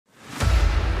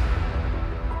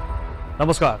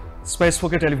नमस्कार, स्पेस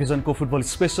फोके टेलिभिजनको football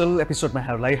special एपिसोडमा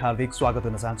यहाँहरूलाई हार्दिक स्वागत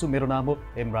गर्न चाहन्छु। मेरो नाम हो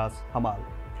राज हमाल।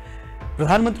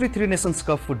 प्रधानमन्त्री थ्री नेसन्स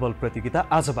कप फुटबल प्रतियोगिता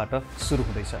आजबाट सुरु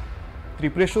हुँदैछ।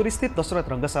 त्रिपुरेश्वर स्थित दशरथ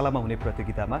रङ्गशालामा हुने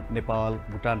प्रतियोगितामा नेपाल,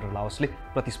 भुटान र लाओसले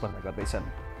प्रतिस्पर्धा गर्दैछन्।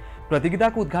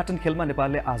 प्रतियोगिताको उद्घाटन खेलमा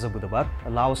नेपालले आज बुधबार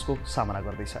लाओसको सामना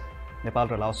गर्दैछ। नेपाल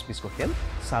र लाओस बीचको खेल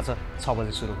साँझ 6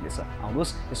 बजे सुरु हुनेछ।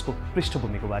 आउनुहोस् यसको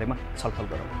पृष्ठभूमिको बारेमा छलफल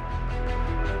गरौँ।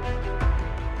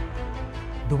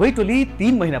 दुवै टोली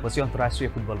 3 महिनापछि अन्तर्राष्ट्रिय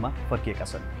फुटबलमा फर्किएका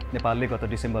छन्। नेपालले गत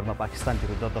डिसेम्बरमा पाकिस्तान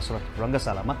विरुद्ध दशरथ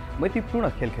रङ्गशालामा मैत्रीपूर्ण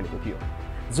खेल खेलेको थियो,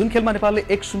 जुन खेलमा नेपालले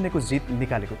 1-0 को जित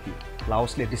निकालेको थियो।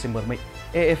 लाओसले डिसेम्बरमै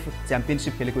एएफ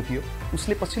च्याम्पियनसिप खेलेको थियो।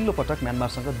 उसले पछिल्लो पटक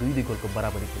म्यानमारसँग 2-2 गोलको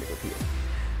बराबरी खेलेको थियो।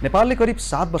 नेपालले करिब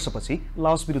 7 वर्षपछि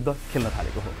लाओस विरुद्ध खेल्न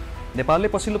थालेको हो। नेपालले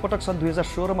पछिल्लो पटक सन्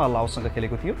 2016 मा लाओससँग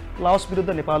खेलेको थियो। लाओस विरुद्ध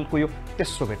नेपालको यो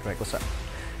तेस्रो भेट रहेको छ।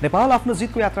 नेपाल आफ्नो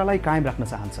जितको यात्रालाई कायम राख्न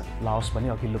चाहन्छ। लाओस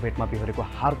पनि अघिल्लो भेटमा बिहोरेको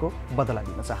हारको बदला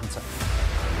लिन चाहन्छ।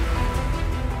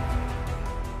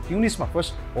 ट्युनिसमा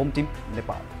first home team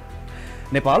Nepal.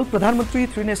 Nepal प्रधानमन्त्री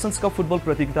थ्री नेसन्स कप फुटबल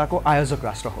प्रतियोगिताको आयोजक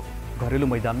राष्ट्र हो। घरेलु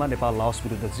मैदानमा नेपाल लाओस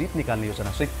विरुद्ध जित निकाल्ने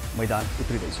योजनासहित मैदान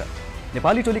उत्रिँदैछ।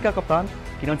 नेपाली टोलीका कप्तान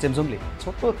किरण चेम्जोङले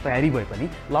छोटो तयारी भए पनि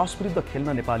लाओस विरुद्ध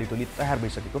खेल्न नेपाली टोली तयार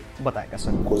भइसकेको बताएका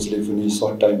छन्। कोचले पनि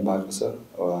सर्ट टाइम पाएको छ,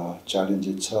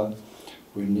 च्यालेन्जेस छ।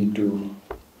 वी निड टु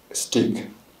स्टिक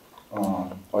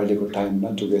अहिलेको टाइममा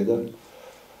टुगेदर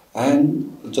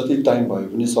एन्ड जति टाइम भए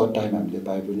पनि सर्ट टाइम हामीले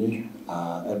पाए पनि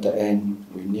at the and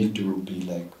we need to be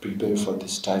like prepare for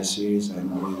this tie series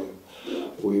and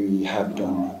we have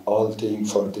done all thing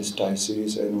for this tie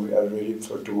series and we are ready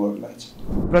for tomorrow match.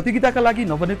 प्रतियोगिताका लागि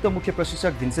नवनियुक्त मुख्य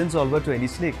प्रशिक्षक भिन्सेन्जो Alberto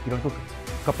एनिसले किरणको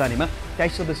कप्तानीमा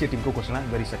 23 सदस्यीय टिमको घोषणा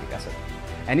गरिसकेका छन्।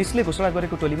 एनिसले घोषणा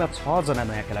गरेको टोलीमा 6 जना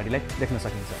नयाँ खेलाडीलाई देख्न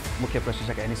सकिन्छ। मुख्य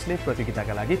प्रशिक्षक एनिसले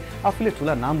प्रतियोगिताका लागि आफूले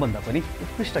ठूला नामभन्दा पनि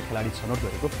उत्कृष्ट खेलाडी छनौट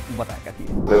गरेको बताएका थिए।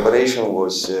 Preparation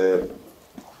was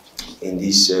in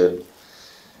this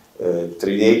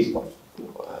 3 days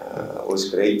was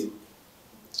great.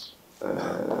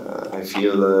 I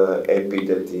feel happy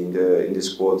that in the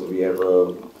squad we have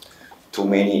too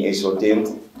many exotic,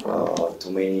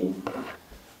 too many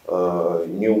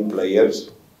new players.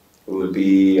 Will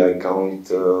be, I count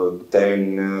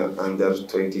 10 under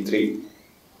 23,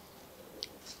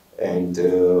 and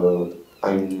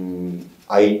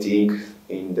I think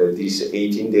in these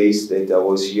 18 days that I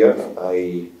was here,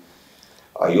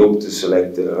 I hope to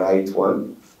select the right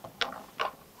one.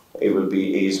 It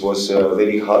was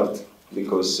very hard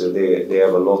because they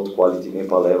have a lot of quality.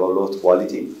 Nepal have a lot of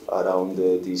quality around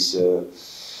this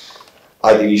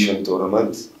A-division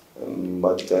tournament.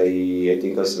 But I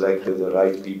think I selected the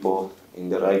right people in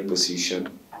the right position,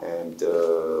 and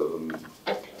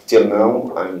till now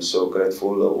I'm so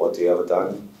grateful of what we have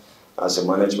done as a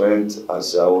management,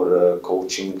 as our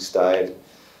coaching style,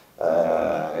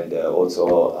 and also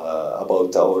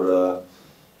about our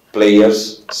players,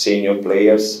 senior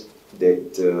players that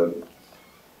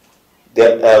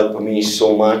helped me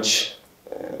so much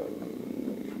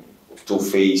to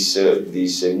face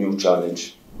this new challenge.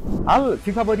 हाल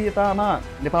FIFA वरियतामा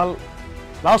Nepal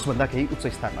लाओसभन्दा केही उच्च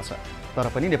स्थानमा छ, तर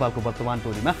पनि नेपालको वर्तमान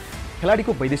टोलीमा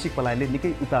खेलाडीको वैदेशिक पलायनले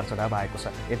निकै उतार चढाव आएको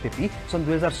छ। यद्यपि सन्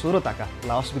 2016 ताका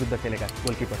लाओस विरुद्ध खेलेका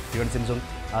गोलकिपर किरण चेम्जोङ,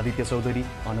 आदित्य चौधरी,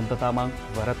 अनन्त तामाङ,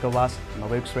 भरत कवास,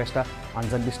 नवयुग श्रेष्ठा,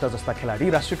 अञ्जन विष्ट जस्ता खेलाडी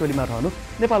राष्ट्रिय टोलीमा रहनु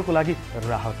नेपालको लागि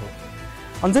राहत हो।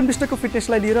 अञ्जन विष्टको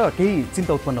फिटनेसलाई लिएर केही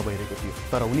चिन्ता उत्पन्न भइरहेको थियो,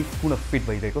 तर उनी पुनः फिट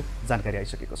भइरहेको जानकारी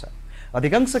आइसकेको छ।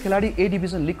 अधिकांश खेलाडी ए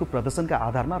डिभिजन लिगको प्रदर्शनका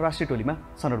आधारमा राष्ट्रिय टोलीमा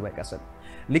छनौट भएका छन्।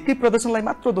 लिगकै प्रदर्शनलाई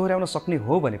मात्र दोहोर्याउन सक्ने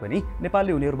हो भने पनि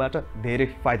नेपालले उनीहरूबाट धेरै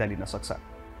फाइदा लिन सक्छ।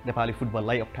 नेपाली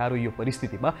फुटबललाई अप्ठ्यारो यो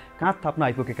परिस्थितिमा काँध थाप्न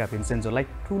आइपुगेका भिन्सेन्जोलाई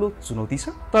ठूलो चुनौती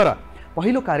छ, तर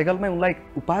पहिलो कार्यकालमै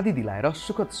उनलाई उपाधि दिलाएर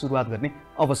सुखद सुरुवात गर्ने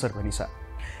अवसर पनि छ।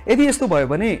 यदि यस्तो भयो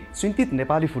भने चिन्तित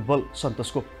नेपाली फुटबल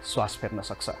सन्तोषको श्वास फेर्न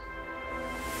सक्छ।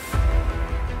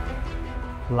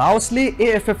 लाओसले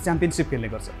एएफएफ च्याम्पियनसिप खेल्ने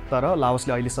गर्छ, तर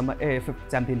लाओसले अहिलेसम्म एएफएफ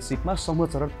च्याम्पियनसिपमा समूह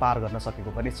चरण पार गर्न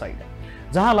सकेको पनि छैन।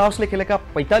 जहाँ लाओसले खेलेका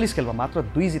 45 खेलमा मात्र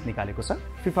 2 जित निकालेको छ।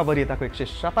 फिफा वरियताको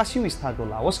 187औं स्थानको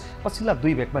लाओस पछिल्ला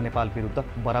 2 भेटमा नेपाल विरुद्ध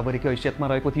बराबरीको हैसियतमा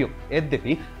रहेको थियो।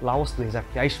 यद्यपि लाओस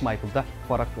 2023 मा आइपुग्दा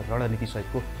फरक रणनीति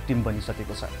सहितको टिम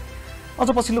बनिसकेको छ। अझ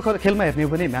पछिल्लो खेलमा हेर्ने हो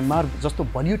भने म्यानमार जस्तो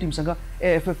बलियो टिमसँग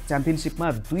एएफएफ च्याम्पियनसिपमा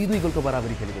 2-2 गोलको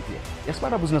बराबरी खेलेको थियो।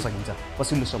 यसबाट बुझ्न सकिन्छ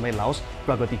पछिल्लो समय लाओस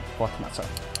प्रगति पथमा छ।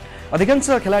 अधिकांश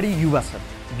खेलाडी युवा छन्।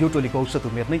 यो टोलीको औसत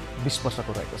उमेर नै 20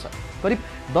 वर्षको रहेको छ। करिब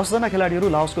 10 जना खेलाडीहरू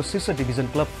लाओसको शीर्ष डिभिजन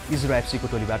क्लब इजरा एफसीको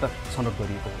टोलीबाट छनौट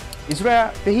गरिएको हो। इजरा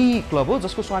त्यही क्लब हो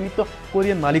जसको स्वामित्व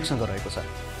कोरियन मालिकसँग रहेको छ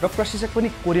र प्रशिक्षक पनि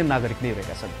कोरियन नागरिक नै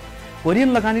रहेका छन्। कोरियन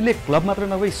लगानीले क्लब मात्र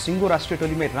नभई सिङ्गो राष्ट्रिय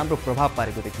टोलीमा राम्रो प्रभाव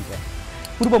पारेको देखिन्छ।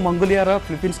 पूर्व मङ्गोलिया र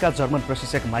फिलिपिन्सका जर्मन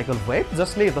प्रशिक्षक माइकल वेट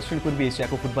जसले दक्षिण पूर्वी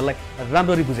एसियाको फुटबललाई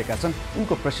राम्ररी बुझेका छन्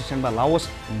उनको प्रशिक्षणमा लाओस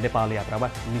नेपाल यात्रामा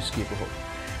निस्किएको हो।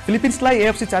 फिलिपिन्सलाई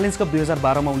एएफसी च्यालेन्ज कप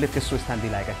 2012 मा उनले तेस्रो स्थान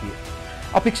दिलाएका थिए।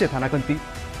 अपेक्षा थानाकन्ती,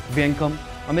 ब्याङ्कम,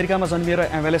 अमेरिकामा जन्मिएर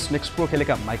MLS नेक्स्ट प्रो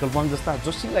खेलेका माइकल वाङ जस्ता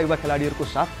जोसिला युवा खेलाडीहरूको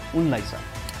साथ उनलाई छ।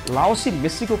 लाओसी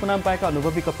मेस्सीको उपनाम पाएका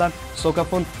अनुभवी कप्तान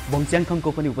सोकाफोन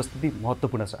बोङच्याङखङको पनि उपस्थिति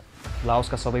महत्त्वपूर्ण छ।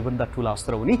 लाओसका सबैभन्दा ठूला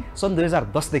अस्त्र उनी सन्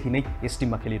 2010 देखि नै यस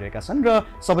टिममा खेलिरहेका छन् र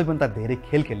सबैभन्दा धेरै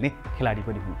खेल खेल्ने खेलाडी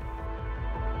पनि हुन्।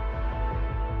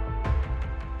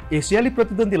 एसियाली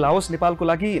प्रतिद्वन्दी लाओस नेपालको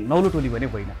लागि नौलो टोली भने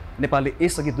होइन। नेपालले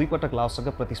यसअघि 2 पटक लाओससँग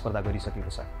प्रतिस्पर्धा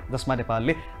गरिसकेको छ, जसमा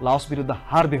नेपालले लाओस विरुद्ध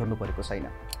हार बेहोर्नु परेको छैन।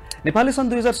 नेपालले सन्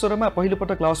 2016 मा पहिलो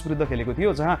पटक लाओस विरुद्ध खेलेको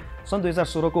थियो, जहाँ सन्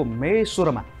 2016 को मे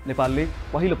 16 मा नेपालले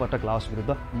पहिलो पटक लाओस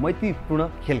विरुद्ध मैत्रीपूर्ण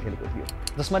खेल खेलेको थियो,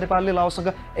 जसमा नेपालले लाओससँग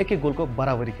 1-1 गोलको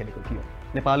बराबरी खेलेको थियो।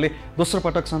 नेपालले दोस्रो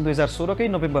पटक सन् 2016 कै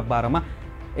नोभेम्बर 12 मा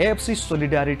एएफसी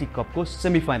सोलिडारिटी कपको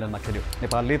सेमिफाइनलमा खेल्यो।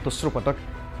 नेपालले दोस्रो पटक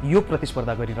यो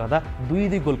प्रतिस्पर्धा गरिरहँदा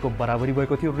 2-2 गोलको बराबरी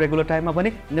भएको थियो। रेगुलर टाइममा भने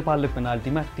नेपालले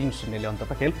पेनाल्टीमा 3-0 ले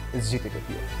अन्ततः खेल जितेको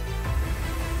थियो।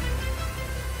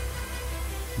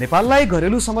 नेपाललाई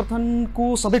घरेलु समर्थनको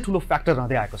सबै ठूलो फ्याक्टर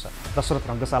रहँदै आएको छ। दशरथ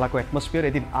रङ्गशालाको एटमोस्फियर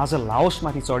यदि आज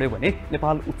लाओसमाथि चढ्यो भने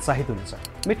नेपाल उत्साहित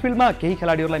हुनेछ। मिडफिल्डमा केही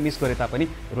खेलाडीहरूलाई मिस गरे तापनि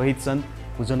रोहित चन्द,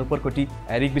 भुजन उपरकोटी,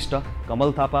 एरिक बिष्ट,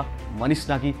 कमल थापा, मनिष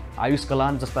नागी, आयुष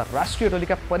कलान जस्ता राष्ट्रिय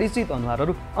टोलीका परिचित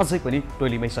अनुहारहरू अझै पनि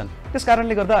टोलीमै छन्।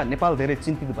 त्यसकारणले गर्दा नेपाल धेरै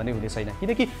चिन्तित भने हुने छैन,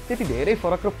 किनकि त्यति धेरै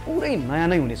फरक र पुरै नयाँ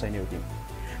नै हुने छैन यो टिम।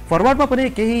 फरवार्डमा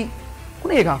पनि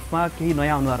कुनै एक हाफमा केही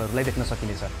नयाँ अनुहारहरूलाई देख्न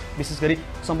सकिनेछ। विशेष गरी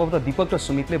सम्भवतः दीपक र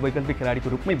सुमितले वैकल्पिक खेलाडीको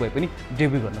रूपमै भए पनि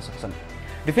डेब्यू गर्न सक्छन्।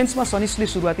 डिफेन्समा सनिसले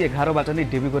सुरुवाती 11बाट नै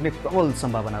डेब्यू गर्ने प्रबल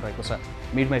सम्भावना रहेको छ।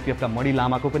 मिडमा एपिएफका मणि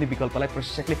लामाको पनि विकल्पलाई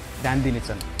प्रशिक्षकले ध्यान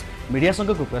दिनेछन्।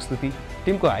 मिडियासँगको प्रस्तुति,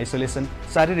 टिमको आइसोलेसन,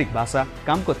 शारीरिक भाषा,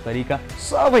 कामको तरिका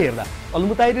सबै हेर्दा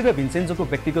अल्मुताइरी र भिन्सेन्जोको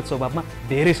व्यक्तिगत स्वभावमा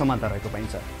धेरै समानता रहेको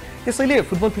पाइन्छ। त्यसैले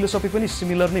फुटबल फिलोसफी पनि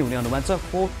सिमिलर नै हुने अनुमान छ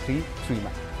 4-3-3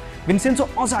 मा। भिन्सेन्जो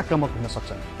अझ आक्रामक हुन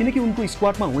सक्छन्, किनकि उनको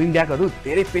स्क्वाडमा विङ ब्याकहरू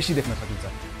धेरै पेशी देख्न सकिन्छ।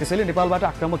 त्यसैले नेपालबाट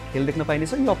आक्रामक खेल देख्न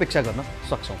पाइनेछ, यो अपेक्षा गर्न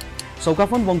सक्छौँ।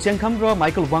 सौकाफोन बोङच्याङखम र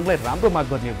माइकल वाङलाई राम्रो मार्क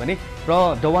गर्ने हो भने र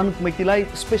डवान मैतीलाई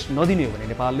स्पेस नदिने हो भने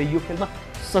नेपालले यो खेलमा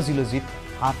सजिलो जित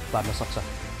हात पार्न सक्छ।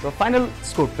 र final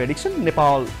score prediction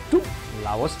Nepal 2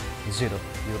 Laos 0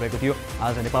 यो रहेको थियो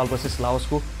आज नेपाल भर्सेस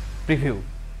लाओसको प्रिभ्यू।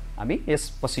 हामी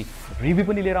यसपछि रिभ्यू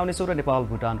पनि लिएर आउनेछौँ र नेपाल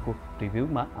भुटानको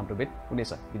रिभ्यूमा हाम्रो भेट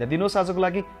हुनेछ। बिदा दिनुहोस् आजको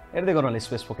लागि। हेर्दै गर्नुहोला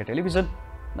स्पेस पोके टेलिभिजन।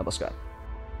 नमस्कार।